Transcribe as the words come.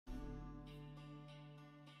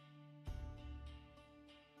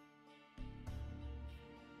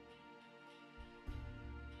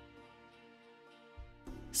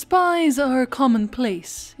Spies are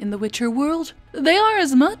commonplace in the Witcher world. They are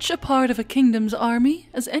as much a part of a kingdom's army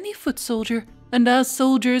as any foot soldier, and as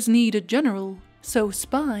soldiers need a general, so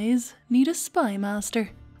spies need a spy master.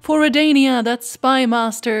 For Redania, that spy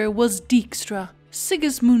master was Dijkstra,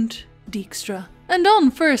 Sigismund Dijkstra. And on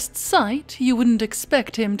first sight, you wouldn't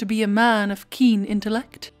expect him to be a man of keen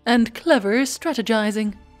intellect and clever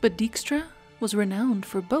strategizing, but Dijkstra was renowned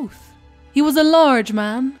for both. He was a large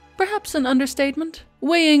man, perhaps an understatement,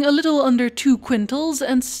 weighing a little under 2 quintals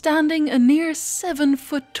and standing a near 7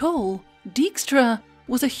 foot tall. Dijkstra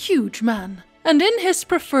was a huge man, and in his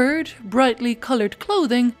preferred, brightly colored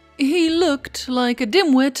clothing, he looked like a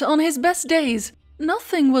dimwit on his best days.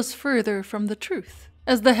 Nothing was further from the truth.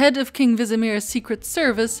 As the head of King Vizimir's secret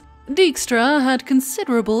service, Dijkstra had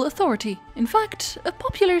considerable authority. In fact, a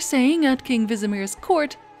popular saying at King Vizimir's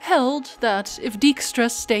court held that if Dijkstra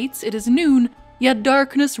states it is noon, yet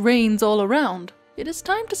darkness reigns all around, it is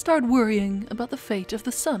time to start worrying about the fate of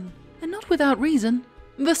the sun. And not without reason.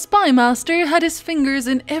 The spy master had his fingers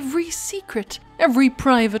in every secret, every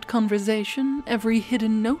private conversation, every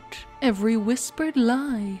hidden note, every whispered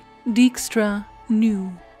lie. Dijkstra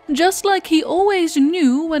knew. Just like he always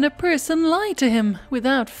knew when a person lied to him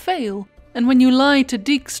without fail. And when you lied to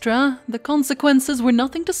Dijkstra, the consequences were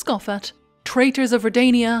nothing to scoff at. Traitors of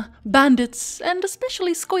Redania, bandits, and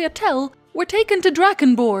especially Scoia'tael were taken to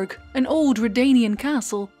Drakenborg, an old Redanian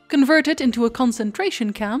castle, converted into a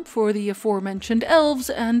concentration camp for the aforementioned elves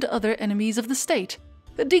and other enemies of the state.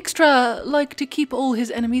 Dijkstra liked to keep all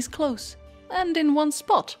his enemies close, and in one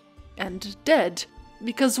spot, and dead.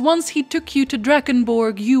 Because once he took you to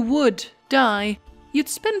Drakenborg, you would die. You'd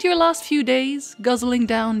spend your last few days guzzling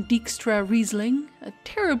down Dijkstra Riesling, a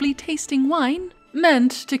terribly tasting wine,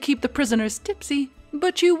 meant to keep the prisoners tipsy,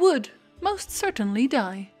 but you would most certainly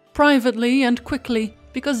die. Privately and quickly,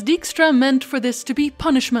 because Dijkstra meant for this to be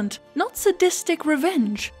punishment, not sadistic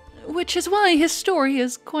revenge, which is why his story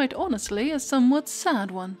is quite honestly a somewhat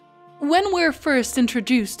sad one. When we're first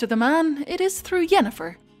introduced to the man, it is through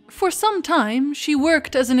Yennefer. For some time, she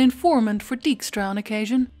worked as an informant for Dijkstra on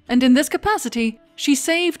occasion, and in this capacity, she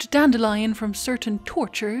saved Dandelion from certain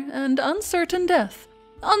torture and uncertain death.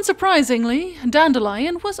 Unsurprisingly,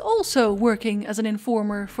 Dandelion was also working as an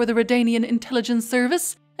informer for the Redanian intelligence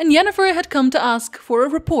service, and Yennefer had come to ask for a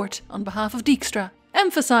report on behalf of Dijkstra,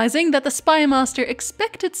 emphasizing that the spy master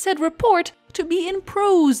expected said report to be in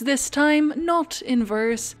prose this time, not in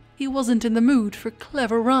verse. He wasn't in the mood for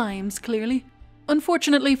clever rhymes, clearly.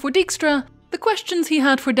 Unfortunately for Dijkstra, the questions he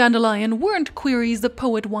had for Dandelion weren't queries the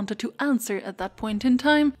poet wanted to answer at that point in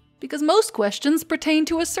time, because most questions pertain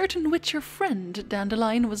to a certain Witcher friend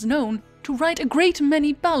Dandelion was known to write a great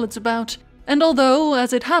many ballads about. And although,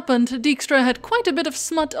 as it happened, Dijkstra had quite a bit of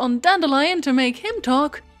smut on Dandelion to make him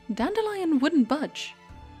talk, Dandelion wouldn't budge.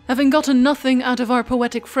 Having gotten nothing out of our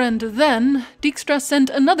poetic friend then, Dijkstra sent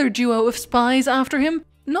another duo of spies after him,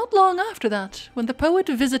 not long after that, when the poet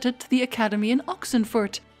visited the academy in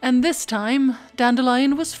Oxenfurt, and this time,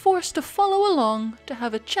 Dandelion was forced to follow along to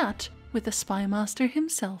have a chat with the spy master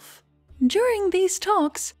himself. During these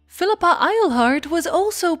talks, Philippa Eilhart was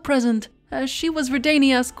also present, as she was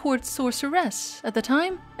Redania's court sorceress at the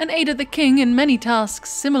time, and aided the king in many tasks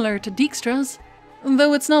similar to Dijkstra's.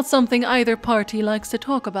 Though it's not something either party likes to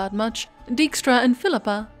talk about much, Dijkstra and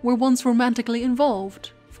Philippa were once romantically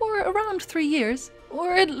involved, for around 3 years.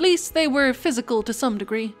 Or at least they were physical to some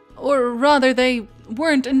degree. Or rather, they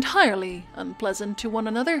weren't entirely unpleasant to one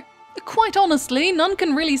another. Quite honestly, none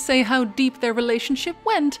can really say how deep their relationship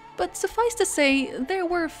went, but suffice to say, there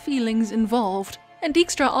were feelings involved, and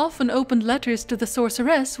Dijkstra often opened letters to the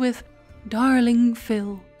sorceress with, "Darling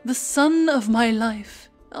Phil, the sun of my life,"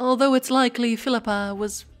 although it's likely Philippa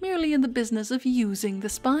was merely in the business of using the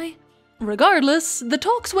spy. Regardless, the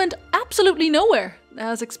talks went absolutely nowhere,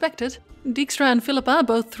 as expected. Dijkstra and Philippa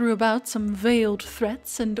both threw about some veiled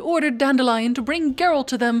threats and ordered Dandelion to bring Geralt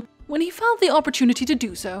to them when he found the opportunity to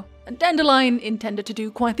do so. Dandelion intended to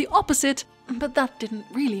do quite the opposite, but that didn't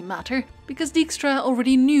really matter, because Dijkstra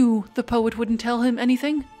already knew the poet wouldn't tell him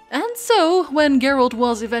anything. And so, when Geralt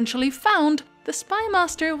was eventually found, the spy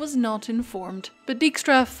master was not informed. But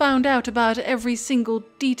Dijkstra found out about every single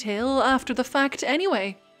detail after the fact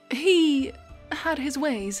anyway. He had his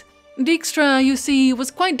ways. Dijkstra, you see,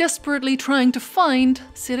 was quite desperately trying to find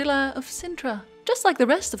Cyrilla of Cintra, just like the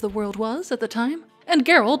rest of the world was at the time. And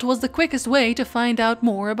Geralt was the quickest way to find out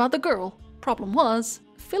more about the girl. Problem was,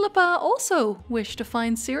 Philippa also wished to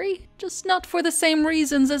find Ciri, just not for the same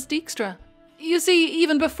reasons as Dijkstra. You see,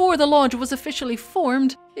 even before the lodge was officially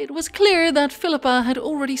formed, it was clear that Philippa had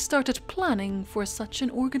already started planning for such an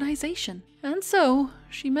organization. And so,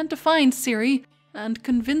 she meant to find Ciri, and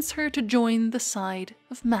convince her to join the side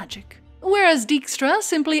of magic. Whereas Dijkstra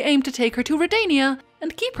simply aimed to take her to Redania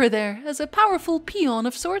and keep her there as a powerful peon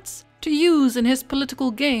of sorts to use in his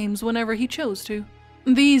political games whenever he chose to.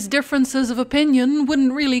 These differences of opinion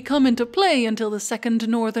wouldn't really come into play until the Second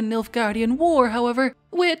Northern Nilfgaardian War, however,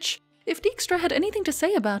 which, if Dijkstra had anything to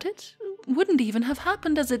say about it, wouldn't even have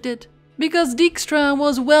happened as it did. Because Dijkstra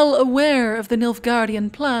was well aware of the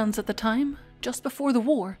Nilfgaardian plans at the time, just before the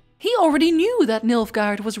war. He already knew that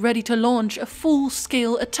Nilfgaard was ready to launch a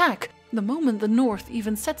full-scale attack the moment the North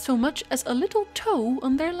even set so much as a little toe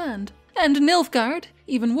on their land. And Nilfgaard,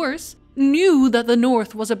 even worse, knew that the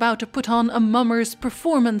North was about to put on a mummer's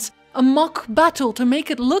performance, a mock battle to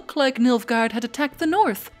make it look like Nilfgaard had attacked the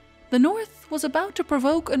North. The North was about to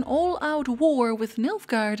provoke an all-out war with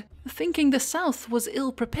Nilfgaard, thinking the South was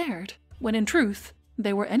ill-prepared, when in truth,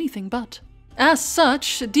 they were anything but. As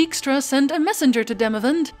such, Dijkstra sent a messenger to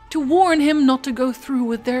Demavend to warn him not to go through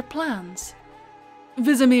with their plans.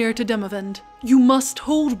 Vizimir to Demavend, you must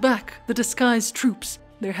hold back the disguised troops.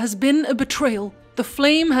 There has been a betrayal. The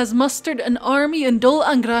Flame has mustered an army in Dol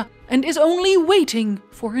Angra and is only waiting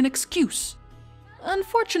for an excuse.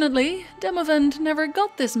 Unfortunately, Demavend never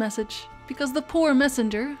got this message, because the poor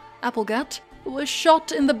messenger, Applegat, was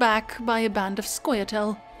shot in the back by a band of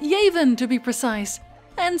Scoia'tael, Yavin to be precise,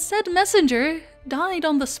 and said messenger died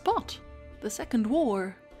on the spot. The Second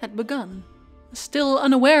War had begun. Still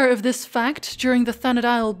unaware of this fact, during the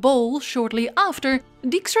Thanadile Bowl shortly after,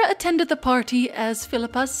 Dijkstra attended the party as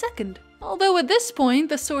Philippa's second. Although at this point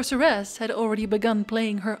the sorceress had already begun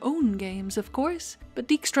playing her own games, of course, but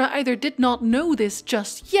Dijkstra either did not know this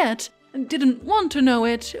just yet, didn't want to know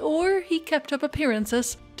it, or he kept up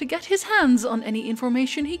appearances to get his hands on any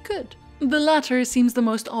information he could. The latter seems the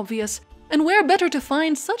most obvious, and where better to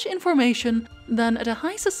find such information than at a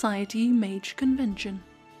high society mage convention.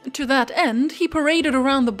 To that end, he paraded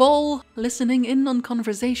around the ball, listening in on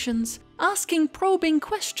conversations, asking probing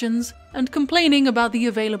questions, and complaining about the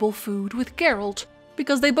available food with Geralt,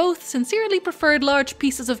 because they both sincerely preferred large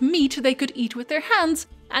pieces of meat they could eat with their hands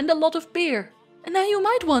and a lot of beer. And now you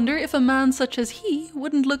might wonder if a man such as he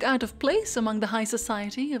wouldn't look out of place among the high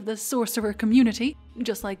society of the sorcerer community,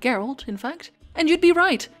 just like Geralt, in fact. And you'd be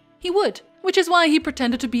right, he would, which is why he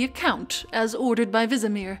pretended to be a count, as ordered by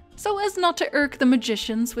Vizimir, so as not to irk the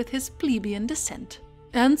magicians with his plebeian descent.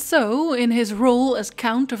 And so, in his role as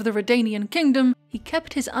Count of the Redanian Kingdom, he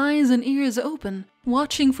kept his eyes and ears open,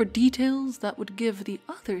 watching for details that would give the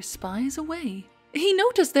other spies away. He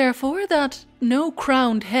noticed, therefore, that no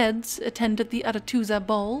crowned heads attended the Aretuza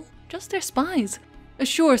ball, just their spies. A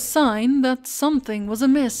sure sign that something was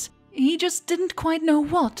amiss. He just didn't quite know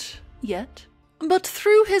what, yet. But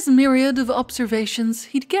through his myriad of observations,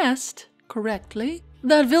 he'd guessed, correctly,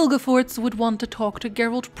 that Vilgefortz would want to talk to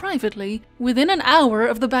Geralt privately within an hour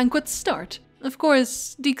of the banquet's start. Of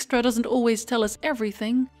course, Dijkstra doesn't always tell us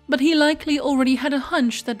everything, but he likely already had a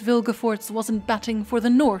hunch that Vilgefortz wasn't batting for the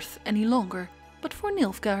North any longer, but for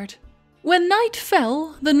Nilfgaard. When night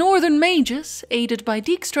fell, the Northern mages, aided by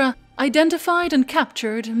Dijkstra, identified and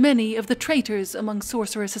captured many of the traitors among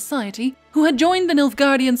sorcerer society who had joined the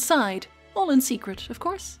Nilfgaardian side, all in secret, of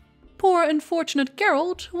course. Poor unfortunate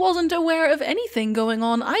Geralt wasn't aware of anything going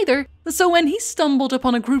on either, so when he stumbled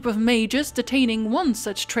upon a group of mages detaining one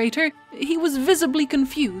such traitor, he was visibly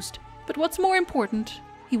confused. But what's more important,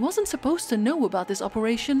 he wasn't supposed to know about this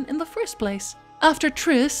operation in the first place. After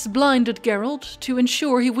Triss blinded Geralt to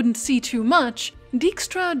ensure he wouldn't see too much,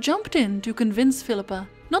 Dijkstra jumped in to convince Philippa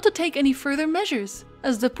not to take any further measures,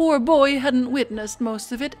 as the poor boy hadn't witnessed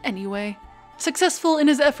most of it anyway. Successful in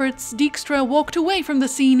his efforts, Dijkstra walked away from the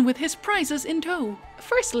scene with his prizes in tow.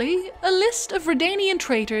 Firstly, a list of Redanian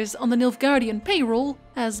traitors on the Nilfgaardian payroll,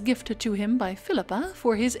 as gifted to him by Philippa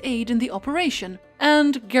for his aid in the operation,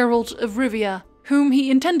 and Geralt of Rivia, whom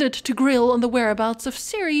he intended to grill on the whereabouts of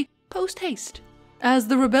Ciri post-haste. As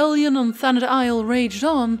the rebellion on Thanad Isle raged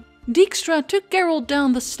on, Dijkstra took Geralt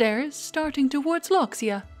down the stairs, starting towards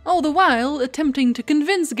Loxia, all the while attempting to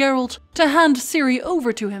convince Geralt to hand Ciri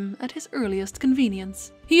over to him at his earliest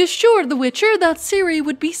convenience. He assured the Witcher that Ciri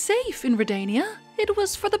would be safe in Redania. It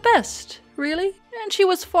was for the best, really, and she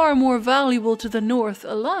was far more valuable to the North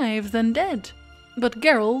alive than dead. But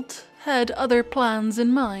Geralt had other plans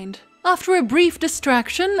in mind. After a brief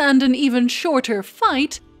distraction and an even shorter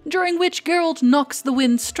fight, during which Geralt knocks the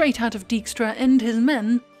wind straight out of Dijkstra and his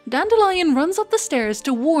men, Dandelion runs up the stairs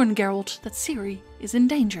to warn Geralt that Ciri is in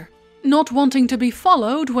danger. Not wanting to be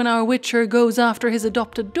followed when our Witcher goes after his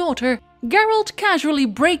adopted daughter, Geralt casually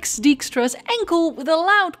breaks Dijkstra's ankle with a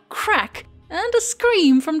loud crack and a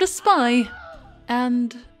scream from the spy.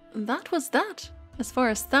 And that was that, as far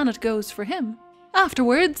as Thanet goes for him.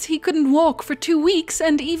 Afterwards, he couldn't walk for 2 weeks,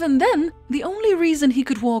 and even then, the only reason he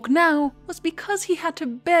could walk now was because he had to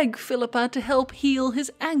beg Philippa to help heal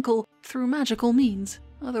his ankle through magical means.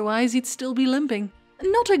 Otherwise, he'd still be limping.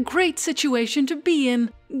 Not a great situation to be in,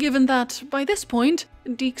 given that, by this point,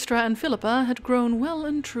 Dijkstra and Philippa had grown well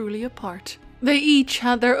and truly apart. They each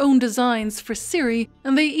had their own designs for Ciri,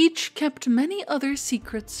 and they each kept many other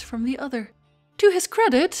secrets from the other. To his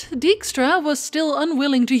credit, Dijkstra was still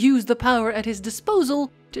unwilling to use the power at his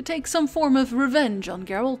disposal to take some form of revenge on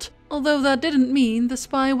Geralt, although that didn't mean the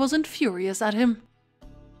spy wasn't furious at him.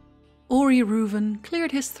 Ori Reuven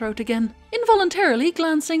cleared his throat again, involuntarily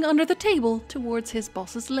glancing under the table towards his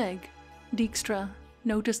boss's leg. Dijkstra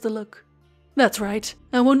noticed the look. "That's right,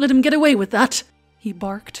 I won't let him get away with that," he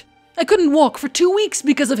barked. "I couldn't walk for 2 weeks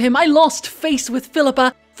because of him. I lost face with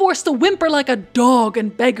Philippa, forced to whimper like a dog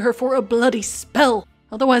and beg her for a bloody spell.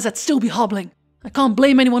 Otherwise I'd still be hobbling. I can't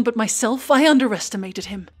blame anyone but myself. I underestimated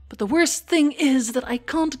him. But the worst thing is that I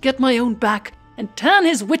can't get my own back and tan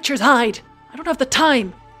his witcher's hide. I don't have the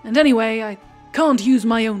time. And anyway, I can't use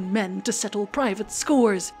my own men to settle private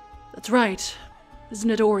scores. That's right, isn't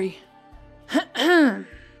it, Ori?"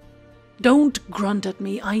 "Don't grunt at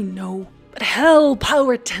me, I know. But hell,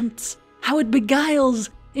 power tempts. How it beguiles,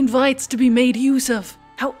 invites to be made use of.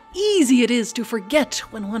 How easy it is to forget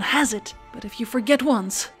when one has it. But if you forget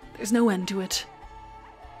once, there's no end to it."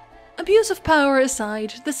 Abuse of power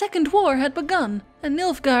aside, the Second War had begun, and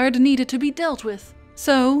Nilfgaard needed to be dealt with.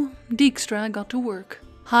 So, Dijkstra got to work,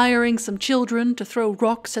 hiring some children to throw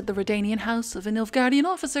rocks at the Redanian house of a Nilfgaardian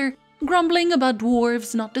officer, grumbling about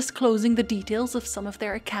dwarves not disclosing the details of some of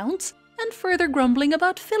their accounts, and further grumbling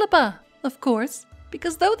about Philippa, of course,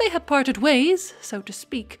 because though they had parted ways, so to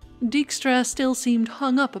speak, Dijkstra still seemed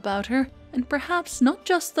hung up about her, and perhaps not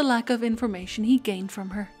just the lack of information he gained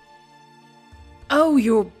from her. "Oh,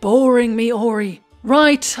 you're boring me, Ori.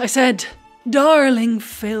 Right, I said. Darling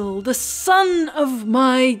Phil, the son of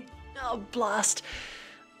my... Oh, blast.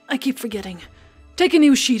 I keep forgetting. Take a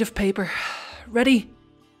new sheet of paper. Ready?"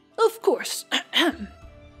 "Of course."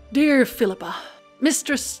 "Dear Philippa,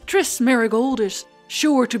 Mistress Triss Marigold is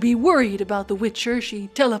sure to be worried about the Witcher she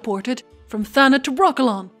teleported from Thanet to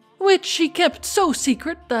Broccolon, which she kept so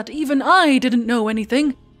secret that even I didn't know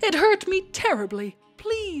anything. It hurt me terribly.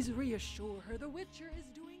 Please reassure her the Witcher is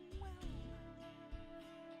doing well.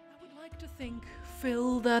 I would like to think,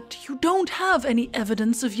 Phil, that you don't have any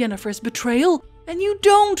evidence of Yennefer's betrayal, and you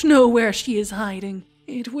don't know where she is hiding.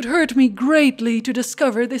 It would hurt me greatly to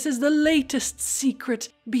discover this is the latest secret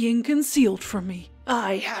being concealed from me.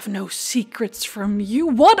 I have no secrets from you.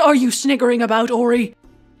 What are you sniggering about, Ori?"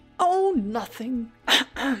 "Oh, nothing."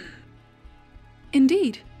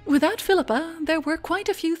 Indeed, without Philippa, there were quite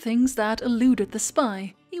a few things that eluded the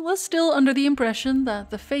spy. He was still under the impression that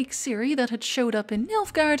the fake Ciri that had showed up in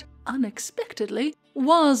Nilfgaard, unexpectedly,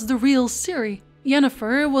 was the real Ciri.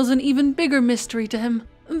 Yennefer was an even bigger mystery to him,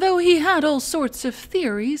 though he had all sorts of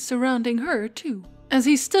theories surrounding her too, as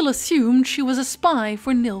he still assumed she was a spy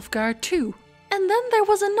for Nilfgaard too. And then there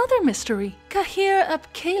was another mystery, Cahir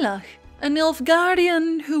ap Caelach, a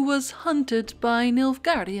Nilfgaardian who was hunted by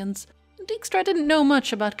Nilfgaardians. Dijkstra didn't know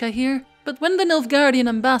much about Cahir, but when the Nilfgaardian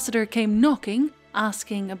ambassador came knocking,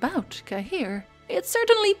 asking about Cahir, it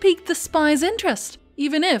certainly piqued the spy's interest,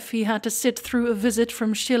 even if he had to sit through a visit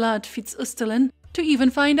from Shilad Fitzustalin to even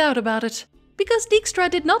find out about it. Because Dijkstra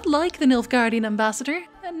did not like the Nilfgaardian ambassador,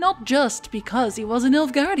 and not just because he was a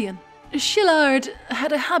Nilfgaardian. Shilard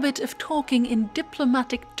had a habit of talking in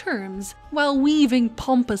diplomatic terms, while weaving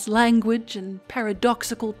pompous language and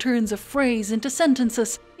paradoxical turns of phrase into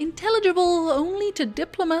sentences, intelligible only to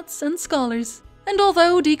diplomats and scholars. And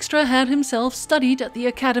although Dijkstra had himself studied at the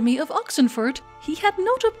Academy of Oxenfurt, he had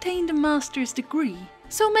not obtained a master's degree.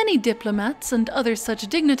 So many diplomats and other such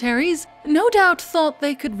dignitaries no doubt thought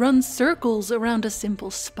they could run circles around a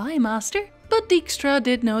simple spy master. But Dijkstra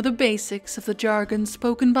did know the basics of the jargon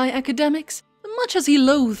spoken by academics, much as he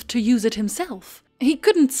loathed to use it himself. He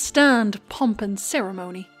couldn't stand pomp and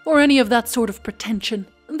ceremony, or any of that sort of pretension,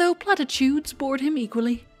 though platitudes bored him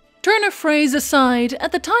equally. Turn a phrase aside,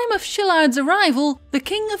 at the time of Shilard's arrival, the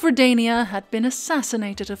King of Redania had been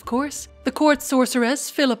assassinated, of course. The court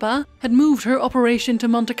sorceress, Philippa, had moved her operation to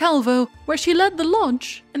Monte Calvo, where she led the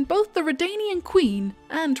lodge, and both the Redanian queen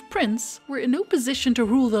and prince were in no position to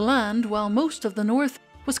rule the land, while most of the north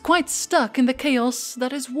was quite stuck in the chaos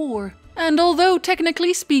that is war. And although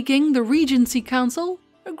technically speaking, the Regency Council,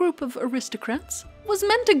 a group of aristocrats, was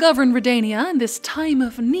meant to govern Redania in this time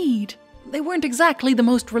of need, they weren't exactly the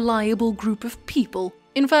most reliable group of people.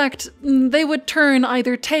 In fact, they would turn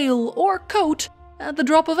either tail or coat at the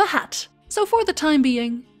drop of a hat. So for the time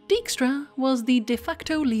being, Dijkstra was the de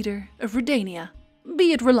facto leader of Redania,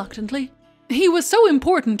 be it reluctantly. He was so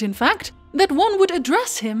important, in fact, that one would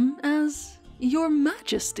address him as Your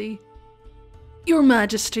Majesty. Your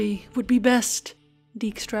Majesty would be best,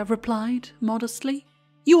 Dijkstra replied modestly.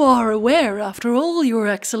 You are aware, after all, Your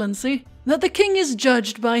Excellency, that the king is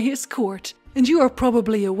judged by his court, and you are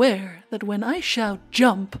probably aware that when I shout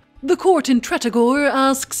jump, the court in Tretogor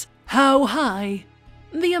asks, how high?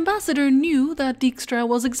 The ambassador knew that Dijkstra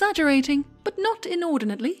was exaggerating, but not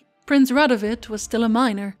inordinately. Prince Radovid was still a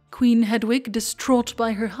minor, Queen Hedwig distraught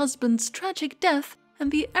by her husband's tragic death,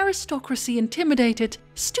 and the aristocracy intimidated,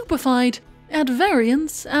 stupefied, at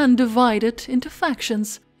variance, and divided into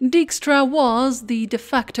factions. Dijkstra was the de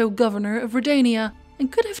facto governor of Redania,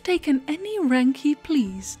 and could have taken any rank he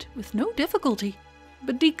pleased with no difficulty.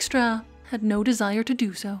 But Dijkstra had no desire to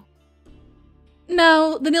do so.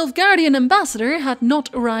 Now, the Nilfgaardian ambassador had not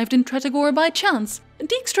arrived in Tretogor by chance.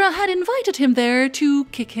 Dijkstra had invited him there to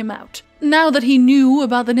kick him out. Now that he knew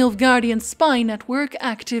about the Nilfgaardian spy network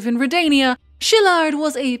active in Redania, Shillard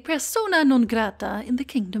was a persona non grata in the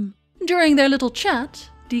kingdom. During their little chat,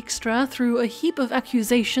 Dijkstra threw a heap of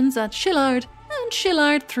accusations at Shillard, and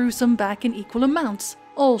Shillard threw some back in equal amounts,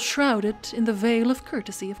 all shrouded in the veil of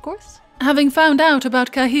courtesy, of course. Having found out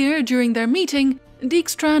about Cahir during their meeting,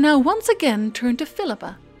 Dijkstra now once again turned to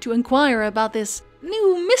Philippa to inquire about this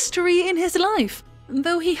new mystery in his life,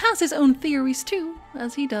 though he has his own theories too,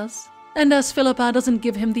 as he does. And as Philippa doesn't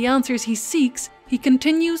give him the answers he seeks, he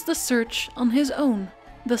continues the search on his own.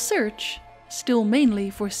 The search, still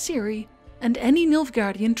mainly for Ciri and any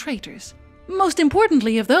Nilfgaardian traitors. Most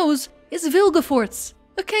importantly of those is Vilgefortz.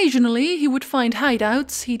 Occasionally he would find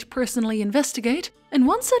hideouts he'd personally investigate, and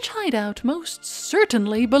one such hideout most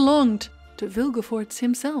certainly belonged to Vilgefortz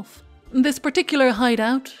himself. This particular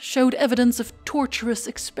hideout showed evidence of torturous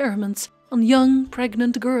experiments on young,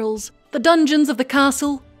 pregnant girls. The dungeons of the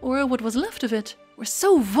castle, or what was left of it, were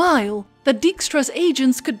so vile that Dijkstra's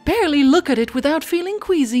agents could barely look at it without feeling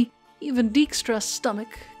queasy. Even Dijkstra's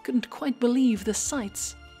stomach couldn't quite believe the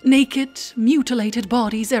sights. Naked, mutilated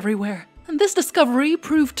bodies everywhere. And this discovery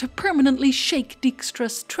proved to permanently shake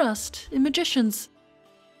Dijkstra's trust in magicians.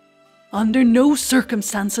 Under no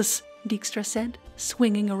circumstances, Dijkstra said,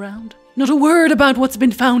 swinging around. Not a word about what's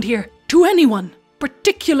been found here, to anyone,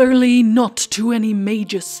 particularly not to any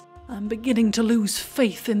magus. I'm beginning to lose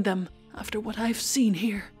faith in them after what I've seen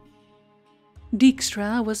here.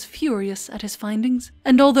 Dijkstra was furious at his findings,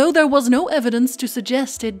 and although there was no evidence to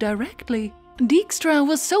suggest it directly, Dijkstra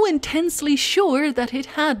was so intensely sure that it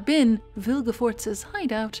had been Vilgefortz's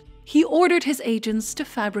hideout, he ordered his agents to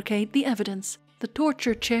fabricate the evidence. The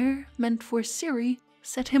torture chair, meant for Ciri,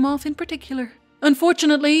 set him off in particular.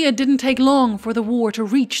 Unfortunately, it didn't take long for the war to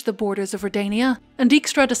reach the borders of Redania, and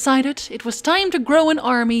Dijkstra decided it was time to grow an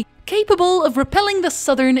army capable of repelling the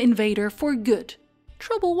southern invader for good.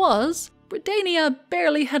 Trouble was, Redania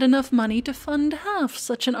barely had enough money to fund half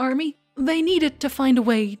such an army. They needed to find a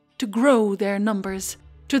way to grow their numbers.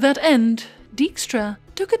 To that end, Dijkstra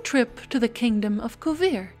took a trip to the kingdom of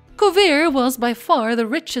Kovir. Kovir was by far the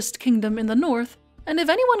richest kingdom in the north, and if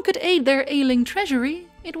anyone could aid their ailing treasury,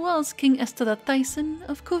 it was King Esterad Thyssen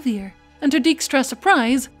of Kovir. And to Dijkstra's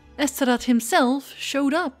surprise, Esterad himself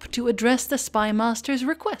showed up to address the spy master's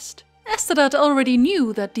request. Esterad already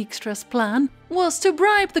knew that Dijkstra's plan was to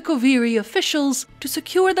bribe the Koviri officials to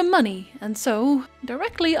secure the money, and so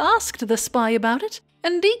directly asked the spy about it,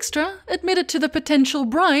 and Dijkstra admitted to the potential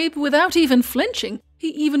bribe without even flinching. He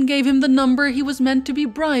even gave him the number he was meant to be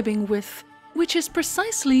bribing with, which is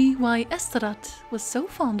precisely why Esterad was so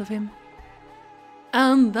fond of him.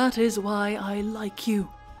 And that is why I like you,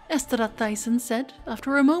 Esterad Thyssen said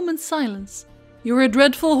after a moment's silence. You're a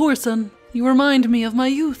dreadful whoreson. You remind me of my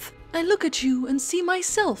youth. I look at you and see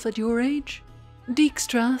myself at your age.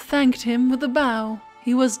 Dijkstra thanked him with a bow.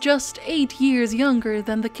 He was just 8 years younger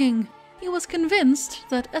than the king. He was convinced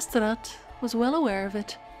that Esterad was well aware of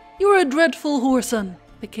it. You're a dreadful whoreson,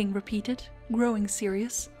 the king repeated, growing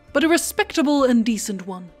serious, but a respectable and decent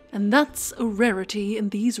one, and that's a rarity in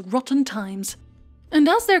these rotten times. And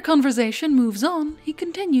as their conversation moves on, he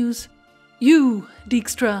continues, You,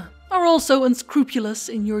 Dijkstra, are also unscrupulous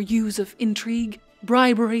in your use of intrigue,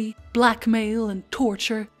 bribery, blackmail, and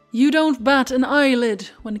torture. You don't bat an eyelid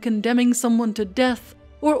when condemning someone to death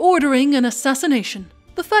or ordering an assassination.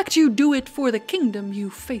 The fact you do it for the kingdom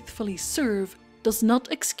you faithfully serve does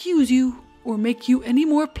not excuse you or make you any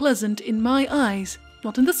more pleasant in my eyes,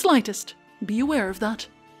 not in the slightest. Be aware of that.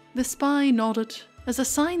 The spy nodded as a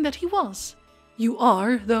sign that he was. You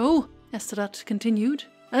are, though, Esterad continued,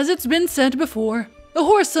 as it's been said before, a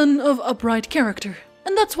whoreson of upright character,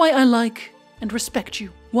 and that's why I like and respect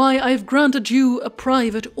you. why I've granted you a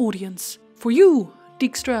private audience. For you,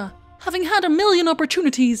 Dijkstra, having had a million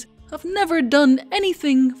opportunities, have never done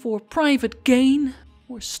anything for private gain,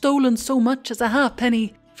 or stolen so much as a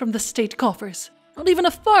halfpenny from the state coffers. Not even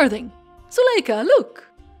a farthing. Zuleika, look!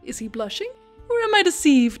 Is he blushing? Or am I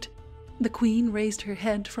deceived? The queen raised her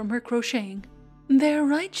head from her crocheting. Their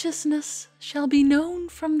righteousness shall be known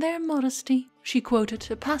from their modesty, she quoted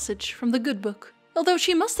a passage from the good book, although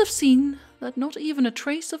she must have seen that not even a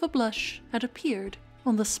trace of a blush had appeared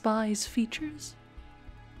on the spy's features.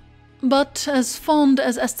 But as fond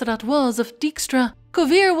as Esterad was of Dijkstra,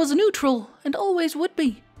 Kovir was neutral and always would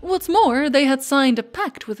be. What's more, they had signed a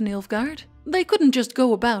pact with Nilfgaard. They couldn't just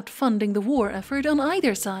go about funding the war effort on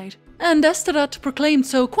either side. And Esterad proclaimed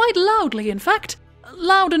so quite loudly, in fact,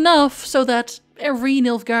 loud enough so that every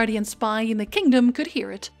Nilfgaardian spy in the kingdom could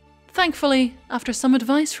hear it. Thankfully, after some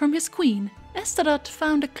advice from his queen, Esterad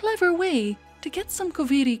found a clever way to get some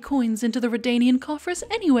Koviri coins into the Redanian coffers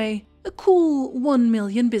anyway. A cool 1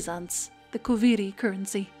 million Byzants, the Koviri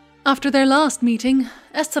currency. After their last meeting,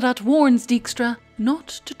 Esterad warns Dijkstra not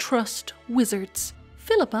to trust wizards,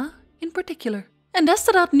 Philippa in particular. And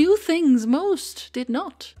Esterad knew things most did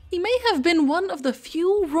not. He may have been one of the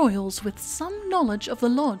few royals with some knowledge of the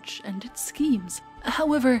lodge and its schemes.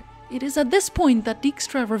 However, it is at this point that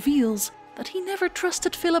Dijkstra reveals that he never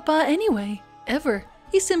trusted Philippa anyway, ever.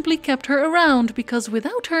 He simply kept her around because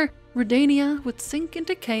without her, Redania would sink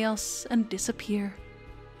into chaos and disappear.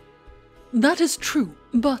 That is true,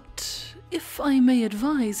 but if I may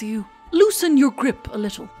advise you, loosen your grip a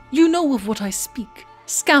little. You know of what I speak.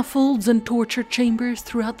 Scaffolds and torture chambers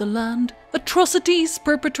throughout the land, atrocities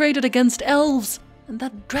perpetrated against elves, and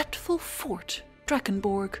that dreadful fort,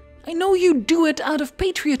 Drakenborg. I know you do it out of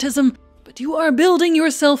patriotism, but you are building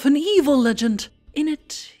yourself an evil legend. In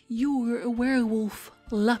it, you're a werewolf,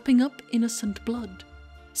 lapping up innocent blood.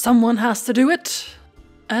 Someone has to do it,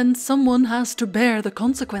 and someone has to bear the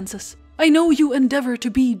consequences. I know you endeavor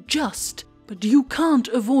to be just, but you can't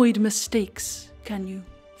avoid mistakes, can you?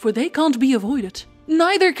 For they can't be avoided.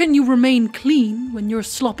 Neither can you remain clean when you're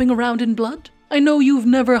slopping around in blood. I know you've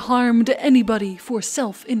never harmed anybody for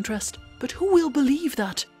self-interest, but who will believe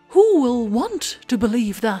that? Who will want to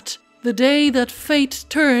believe that? The day that fate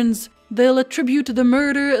turns, they'll attribute the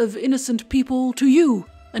murder of innocent people to you,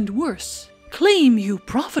 and worse, claim you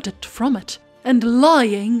profited from it, and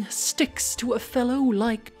lying sticks to a fellow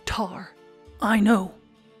like tar. I know.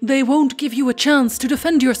 They won't give you a chance to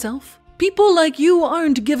defend yourself. People like you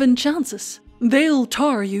aren't given chances. They'll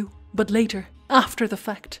tar you, but later, after the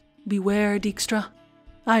fact. Beware, Dijkstra.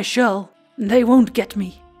 I shall. They won't get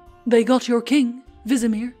me. They got your king,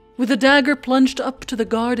 Vizimir, with a dagger plunged up to the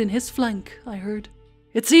guard in his flank, I heard.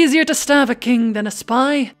 It's easier to stab a king than a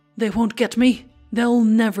spy. They won't get me. They'll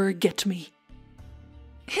never get me.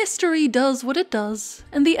 History does what it does,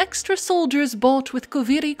 and the extra soldiers bought with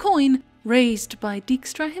Koviri coin, raised by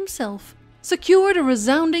Dijkstra himself, secured a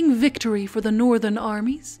resounding victory for the northern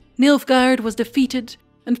armies. Nilfgaard was defeated,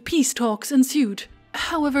 and peace talks ensued.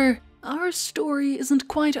 However, our story isn't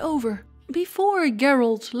quite over. Before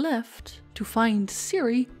Geralt left to find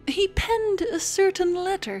Ciri, he penned a certain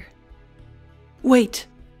letter. Wait!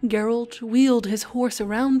 Geralt wheeled his horse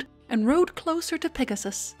around and rode closer to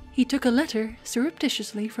Pegasus. He took a letter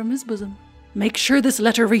surreptitiously from his bosom. Make sure this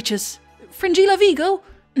letter reaches... Fringilla Vigo?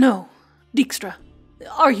 No, Dijkstra.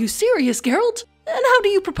 Are you serious, Geralt? And how do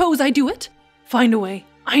you propose I do it? Find a way.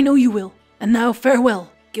 I know you will. And now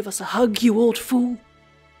farewell. Give us a hug, you old fool.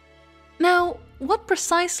 Now, what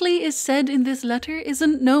precisely is said in this letter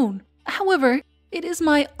isn't known. However, it is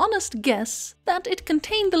my honest guess that it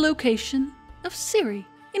contained the location of Ciri.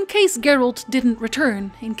 In case Geralt didn't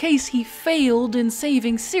return, in case he failed in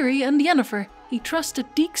saving Ciri and Yennefer, he trusted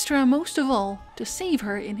Dijkstra most of all to save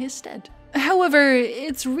her in his stead. However,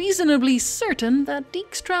 it's reasonably certain that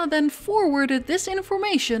Dijkstra then forwarded this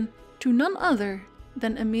information to none other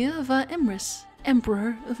than Emhyr va Emrys,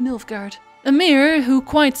 Emperor of Nilfgaard. Emhyr, who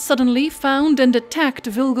quite suddenly found and attacked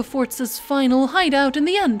Vilgefortz's final hideout in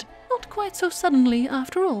the end. Not quite so suddenly,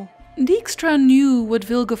 after all. Dijkstra knew what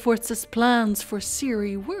Vilgefortz's plans for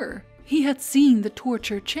Ciri were. He had seen the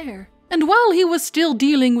torture chair. And while he was still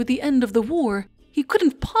dealing with the end of the war, he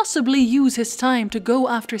couldn't possibly use his time to go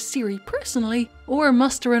after Ciri personally, or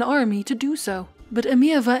muster an army to do so. But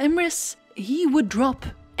Emhyr va Emrys, he would drop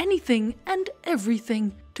anything and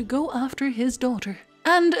everything to go after his daughter.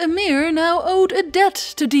 And Emhyr now owed a debt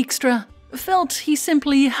to Dijkstra, felt he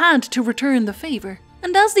simply had to return the favor.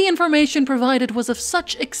 And as the information provided was of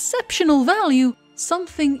such exceptional value,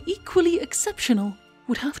 something equally exceptional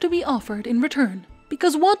would have to be offered in return.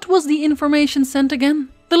 Because what was the information sent again?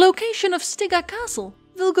 The location of Stiga Castle.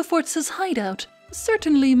 Vilgefortz's hideout.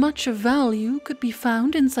 Certainly much of value could be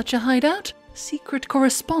found in such a hideout. Secret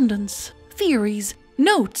correspondence, theories,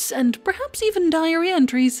 notes, and perhaps even diary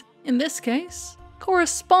entries. In this case,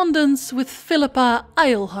 correspondence with Philippa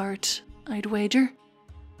Eilhart, I'd wager.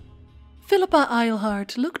 Philippa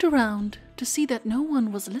Eilhart looked around to see that no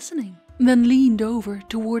one was listening, then leaned over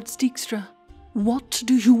towards Dijkstra. "What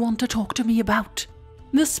do you want to talk to me about?"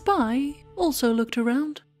 The spy also looked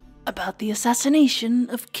around. "About the assassination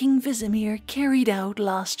of King Vizimir carried out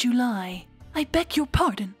last July. I beg your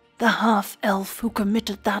pardon. The half-elf who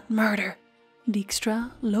committed that murder,"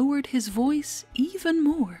 Dijkstra lowered his voice even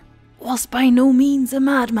more, "was by no means a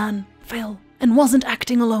madman, Phil, and wasn't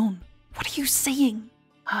acting alone. What are you saying?"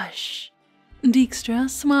 "Hush." Dijkstra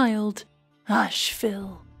smiled. "Hush,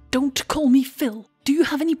 Phil. Don't call me Phil. Do you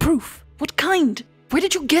have any proof? What kind? Where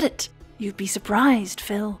did you get it? You'd be surprised,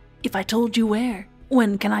 Phil, if I told you where.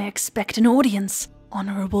 When can I expect an audience,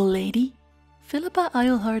 honorable lady?" Philippa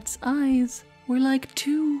Eilhart's eyes were like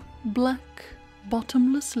two black,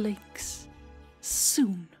 bottomless lakes.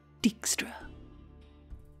 "Soon, Dijkstra."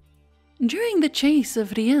 During the chase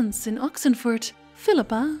of Rience in Oxenfurt,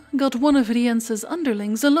 Philippa got one of Rience's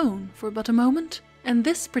underlings alone for but a moment, and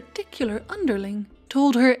this particular underling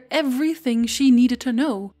told her everything she needed to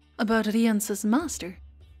know about Rience's master.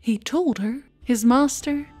 He told her his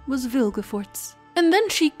master was Vilgefortz, and then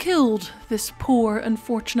she killed this poor,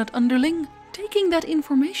 unfortunate underling, taking that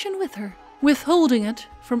information with her, withholding it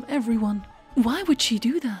from everyone. Why would she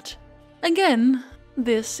do that? Again,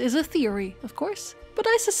 this is a theory, of course, but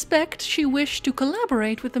I suspect she wished to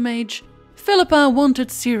collaborate with the mage. Philippa wanted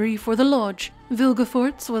Ciri for the lodge.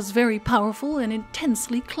 Vilgefortz was very powerful and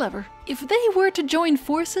intensely clever. If they were to join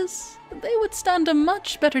forces, they would stand a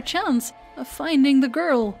much better chance of finding the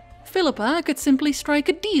girl. Philippa could simply strike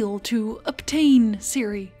a deal to obtain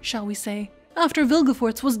Ciri, shall we say, after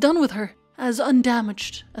Vilgefortz was done with her, as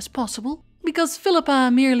undamaged as possible, because Philippa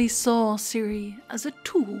merely saw Ciri as a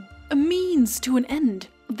tool, a means to an end.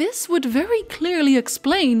 This would very clearly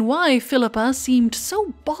explain why Philippa seemed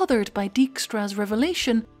so bothered by Dijkstra's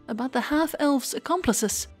revelation about the half-elf's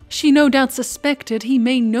accomplices. She no doubt suspected he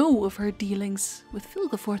may know of her dealings with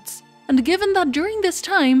Vilgefortz, and given that during this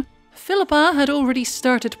time, Philippa had already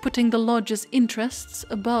started putting the lodge's interests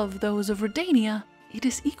above those of Redania, it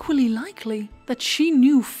is equally likely that she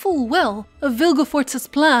knew full well of Vilgefortz's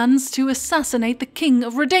plans to assassinate the king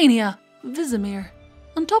of Redania, Vizimir.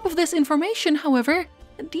 On top of this information, however,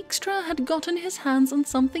 Dijkstra had gotten his hands on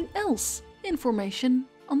something else, information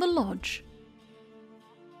on the lodge.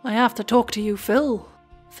 "I have to talk to you, Phil."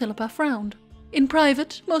 Philippa frowned. "In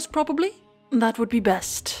private, most probably?" "That would be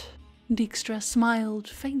best." Dijkstra smiled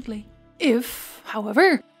faintly. "If,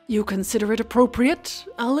 however, you consider it appropriate,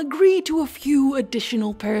 I'll agree to a few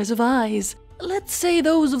additional pairs of eyes. Let's say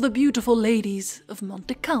those of the beautiful ladies of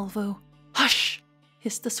Monte Calvo." "Hush!"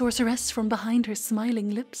 hissed the sorceress from behind her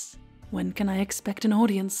smiling lips. "When can I expect an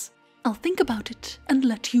audience?" "I'll think about it and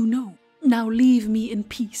let you know. Now leave me in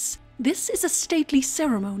peace. This is a stately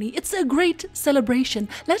ceremony. It's a great celebration.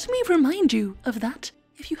 Let me remind you of that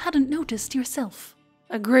if you hadn't noticed yourself."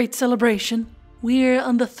 "A great celebration? We're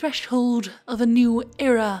on the threshold of a new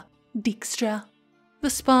era, Dijkstra." The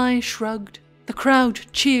spy shrugged. The crowd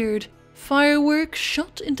cheered. Fireworks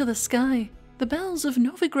shot into the sky. The bells of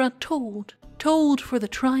Novigrad tolled for the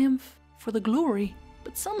triumph, for the glory.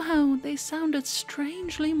 But somehow they sounded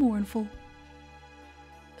strangely mournful.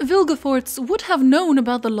 Vilgefortz would have known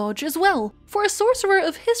about the lodge as well. For a sorcerer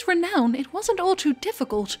of his renown, it wasn't all too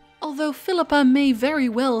difficult, although Philippa may very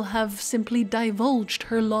well have simply divulged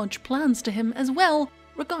her lodge plans to him as well,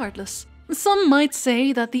 regardless. Some might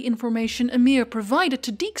say that the information Emir provided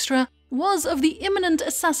to Dijkstra was of the imminent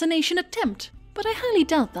assassination attempt, but I highly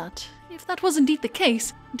doubt that. If that was indeed the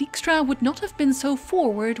case, Dijkstra would not have been so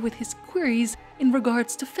forward with his queries in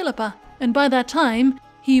regards to Philippa, and by that time,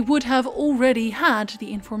 he would have already had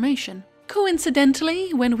the information.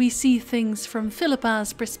 Coincidentally, when we see things from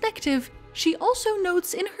Philippa's perspective, she also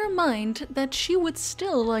notes in her mind that she would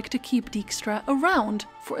still like to keep Dijkstra around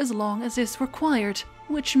for as long as is required,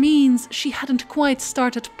 which means she hadn't quite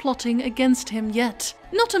started plotting against him yet.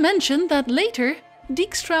 Not to mention that later,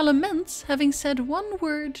 Dijkstra laments having said one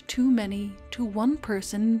word too many to one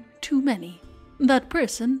person too many. That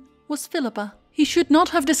person was Philippa. He should not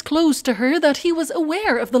have disclosed to her that he was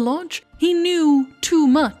aware of the lodge. He knew too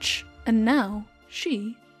much, and now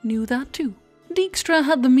she knew that too. Dijkstra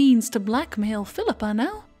had the means to blackmail Philippa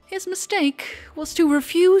now. His mistake was to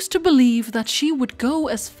refuse to believe that she would go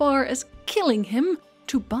as far as killing him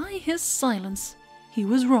to buy his silence. He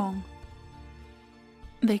was wrong.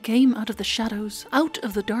 They came out of the shadows, out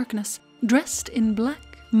of the darkness. dressed in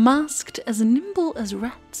black, masked as nimble as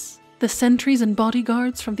rats. The sentries and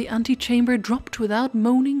bodyguards from the antechamber dropped without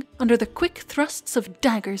moaning under the quick thrusts of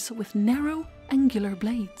daggers with narrow, angular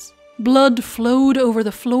blades. Blood flowed over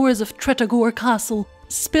the floors of Tretagor Castle,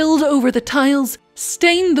 spilled over the tiles,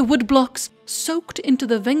 stained the woodblocks, soaked into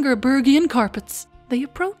the Vengerbergian carpets. They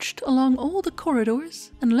approached along all the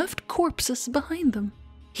corridors and left corpses behind them.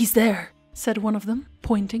 "He's there," said one of them,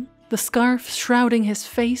 pointing. The scarf shrouding his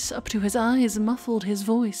face up to his eyes muffled his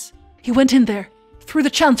voice. "He went in there, through the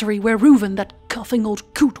chancery where Reuven, that coughing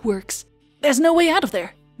old coot, works. There's no way out of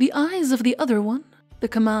there." The eyes of the other one, the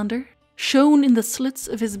commander, shone in the slits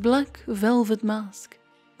of his black velvet mask.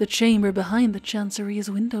 "The chamber behind the chancery is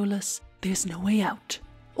windowless. There's no way out.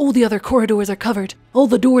 All the other corridors are covered, all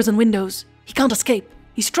the doors and windows. He can't escape.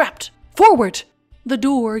 He's trapped. Forward!" The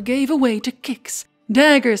door gave way to kicks.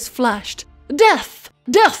 Daggers flashed. "Death!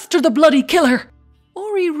 Death to the bloody killer!"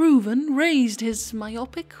 Ori Reuven raised his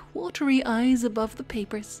myopic, watery eyes above the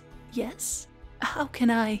papers. "Yes? How can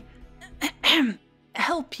I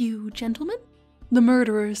help you, gentlemen?" The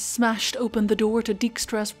murderers smashed open the door to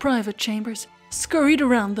Dijkstra's private chambers, scurried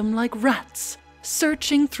around them like rats,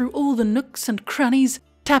 searching through all the nooks and crannies.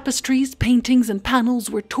 Tapestries, paintings, and panels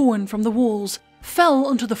were torn from the walls, fell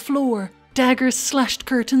onto the floor. Daggers slashed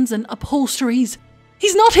curtains and upholsteries.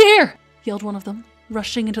 "He's not here!" yelled one of them,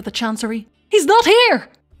 rushing into the chancery. "He's not here!"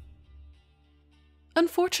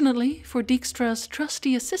 Unfortunately for Dijkstra's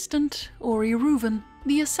trusty assistant, Ori Reuven,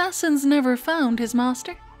 the assassins never found his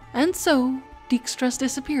master, and so Dijkstra's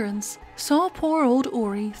disappearance saw poor old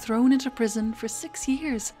Ori thrown into prison for 6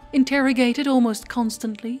 years, interrogated almost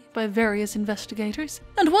constantly by various investigators,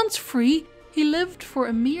 and once free, he lived for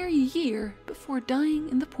a mere year before dying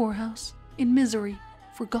in the poorhouse, in misery,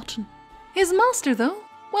 forgotten. His master, though,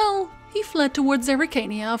 well, he fled towards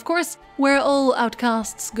Zerrikania, of course, where all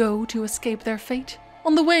outcasts go to escape their fate.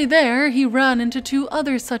 On the way there, he ran into 2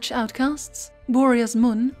 other such outcasts, Boreas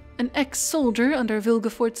Mun, an ex-soldier under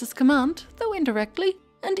Vilgefortz's command, though indirectly,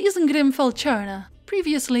 and Isengrim Falcharna,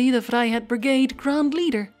 previously the Vrijheid Brigade Grand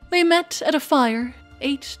Leader. They met at a fire,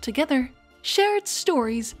 ate together, shared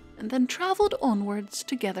stories, and then travelled onwards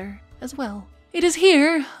together as well. It is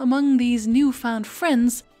here, among these newfound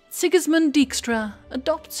friends, Sigismund Dijkstra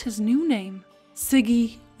adopts his new name,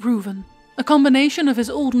 Siggy Reuven, a combination of his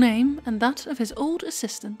old name and that of his old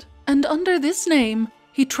assistant. And under this name,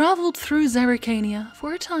 he travelled through Zerrikania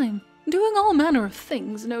for a time, doing all manner of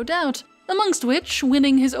things, no doubt, amongst which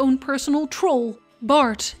winning his own personal troll,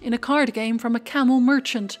 Bart, in a card game from a camel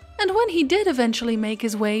merchant. And when he did eventually make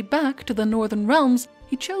his way back to the Northern Realms,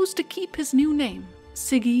 he chose to keep his new name,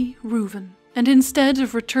 Siggy Reuven. And instead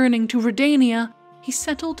of returning to Redania, he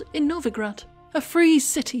settled in Novigrad, a free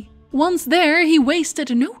city. Once there, he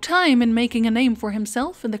wasted no time in making a name for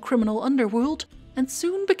himself in the criminal underworld, and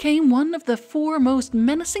soon became one of the 4 most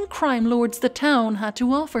menacing crime lords the town had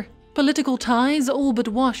to offer. Political ties all but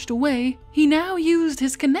washed away, he now used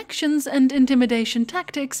his connections and intimidation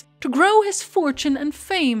tactics to grow his fortune and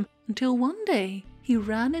fame, until one day he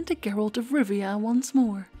ran into Geralt of Rivia once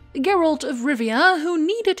more. Geralt of Rivia, who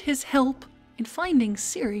needed his help in finding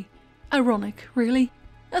Ciri. Ironic, really.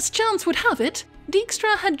 As chance would have it,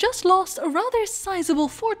 Dijkstra had just lost a rather sizable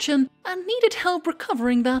fortune and needed help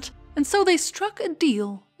recovering that, and so they struck a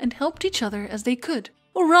deal and helped each other as they could.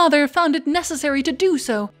 Or rather, found it necessary to do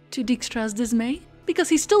so, to Dijkstra's dismay, because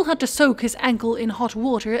he still had to soak his ankle in hot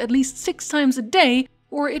water at least 6 times a day,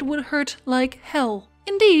 or it would hurt like hell.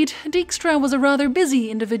 Indeed, Dijkstra was a rather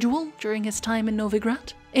busy individual during his time in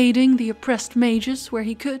Novigrad, aiding the oppressed mages where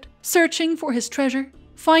he could, searching for his treasure,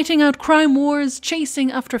 fighting out crime wars,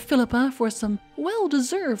 chasing after Philippa for some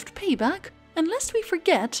well-deserved payback, and lest we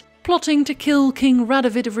forget, plotting to kill King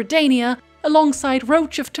Radovid of Redania alongside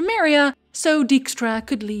Roach of Temeria, so Dijkstra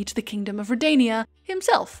could lead the Kingdom of Redania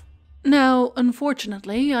himself. Now,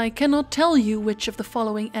 unfortunately, I cannot tell you which of the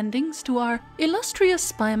following endings to our illustrious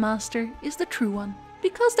spy master is the true one,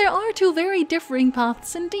 because there are 2 very differing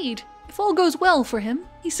paths indeed. If all goes well for him,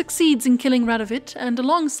 he succeeds in killing Radovid, and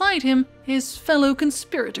alongside him, his fellow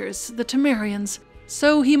conspirators, the Temerians,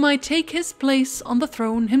 so he might take his place on the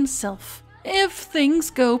throne himself. If things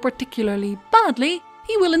go particularly badly,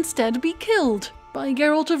 he will instead be killed by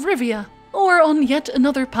Geralt of Rivia, or on yet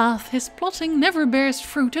another path his plotting never bears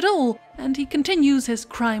fruit at all, and he continues his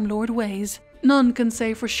crime lord ways. None can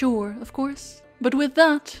say for sure, of course, but with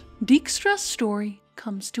that, Dijkstra's story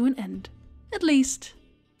comes to an end. At least,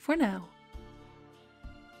 for now.